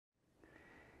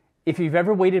If you've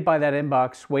ever waited by that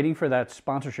inbox, waiting for that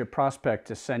sponsorship prospect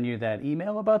to send you that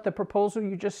email about the proposal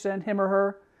you just sent him or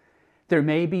her, there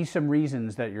may be some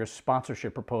reasons that your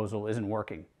sponsorship proposal isn't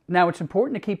working. Now, it's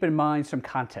important to keep in mind some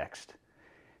context.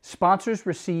 Sponsors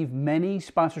receive many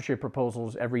sponsorship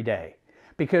proposals every day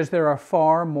because there are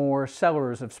far more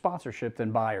sellers of sponsorship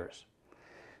than buyers.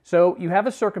 So you have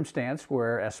a circumstance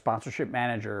where a sponsorship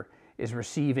manager is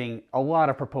receiving a lot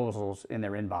of proposals in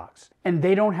their inbox, and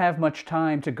they don't have much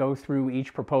time to go through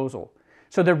each proposal.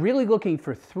 So they're really looking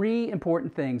for three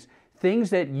important things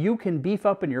that you can beef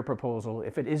up in your proposal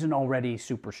if it isn't already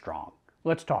super strong.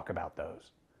 Let's talk about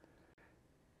those.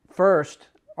 First,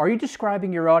 are you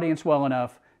describing your audience well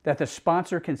enough that the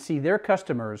sponsor can see their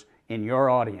customers in your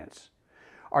audience?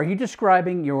 Are you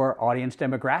describing your audience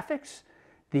demographics,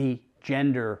 the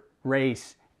gender,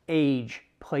 race, age,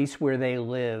 place where they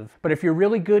live? But if you're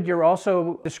really good, you're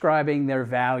also describing their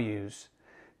values,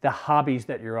 the hobbies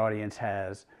that your audience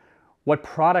has, what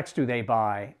products do they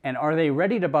buy, and are they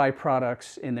ready to buy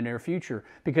products in the near future?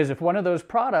 Because if one of those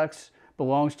products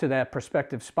belongs to that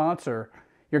prospective sponsor,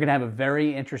 you're going to have a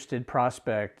very interested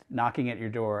prospect knocking at your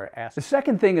door. The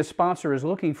second thing a sponsor is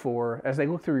looking for as they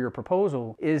look through your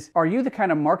proposal is, are you the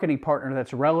kind of marketing partner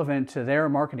that's relevant to their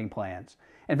marketing plans?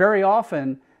 And very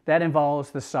often, that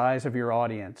involves the size of your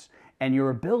audience and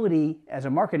your ability as a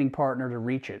marketing partner to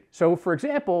reach it. So for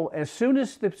example, as soon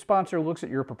as the sponsor looks at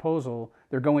your proposal,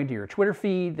 they're going to your Twitter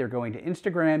feed, they're going to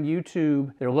Instagram,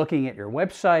 YouTube, they're looking at your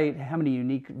website, how many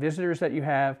unique visitors that you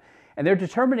have, and they're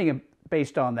determining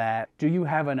based on that, do you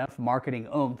have enough marketing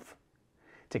oomph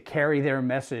to carry their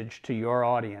message to your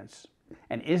audience?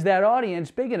 And is that audience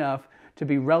big enough to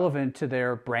be relevant to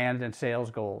their brand and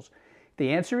sales goals? If the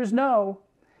answer is no,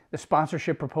 the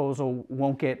sponsorship proposal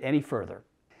won't get any further.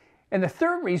 And the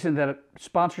third reason that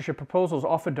sponsorship proposals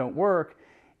often don't work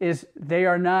is they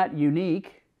are not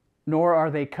unique, nor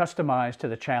are they customized to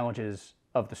the challenges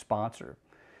of the sponsor.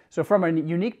 So from a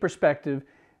unique perspective,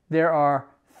 there are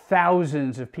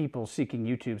thousands of people seeking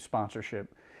YouTube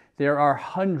sponsorship. There are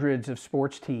hundreds of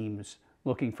sports teams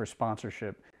looking for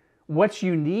sponsorship. What's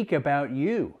unique about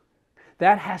you?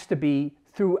 That has to be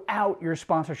throughout your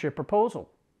sponsorship proposal.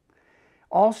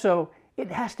 Also, it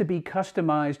has to be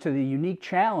customized to the unique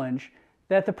challenge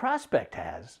that the prospect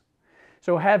has.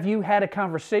 So have you had a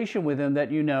conversation with them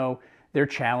that you know their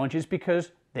challenge is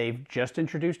because they've just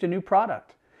introduced a new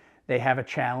product? They have a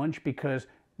challenge because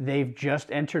they've just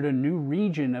entered a new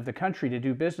region of the country to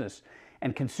do business,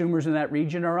 and consumers in that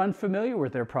region are unfamiliar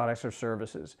with their products or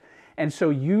services. And so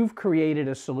you've created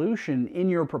a solution in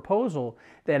your proposal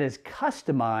that is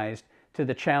customized to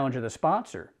the challenge of the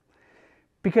sponsor.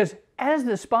 Because as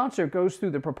the sponsor goes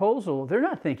through the proposal, they're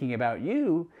not thinking about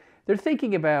you. They're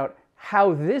thinking about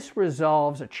how this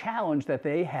resolves a challenge that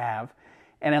they have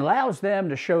and allows them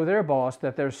to show their boss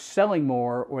that they're selling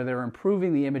more, or they're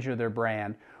improving the image of their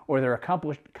brand, or they're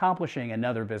accomplishing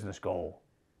another business goal.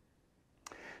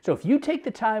 So if you take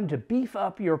the time to beef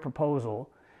up your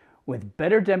proposal with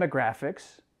better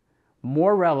demographics,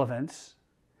 more relevance,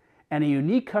 and a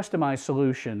unique customized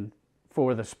solution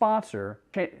for the sponsor,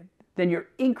 then you're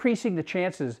increasing the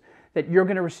chances that you're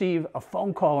going to receive a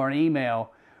phone call or an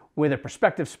email with a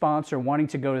prospective sponsor wanting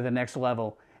to go to the next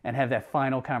level and have that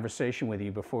final conversation with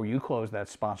you before you close that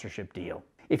sponsorship deal.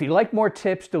 If you'd like more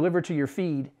tips delivered to your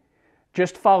feed,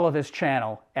 just follow this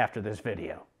channel after this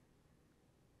video.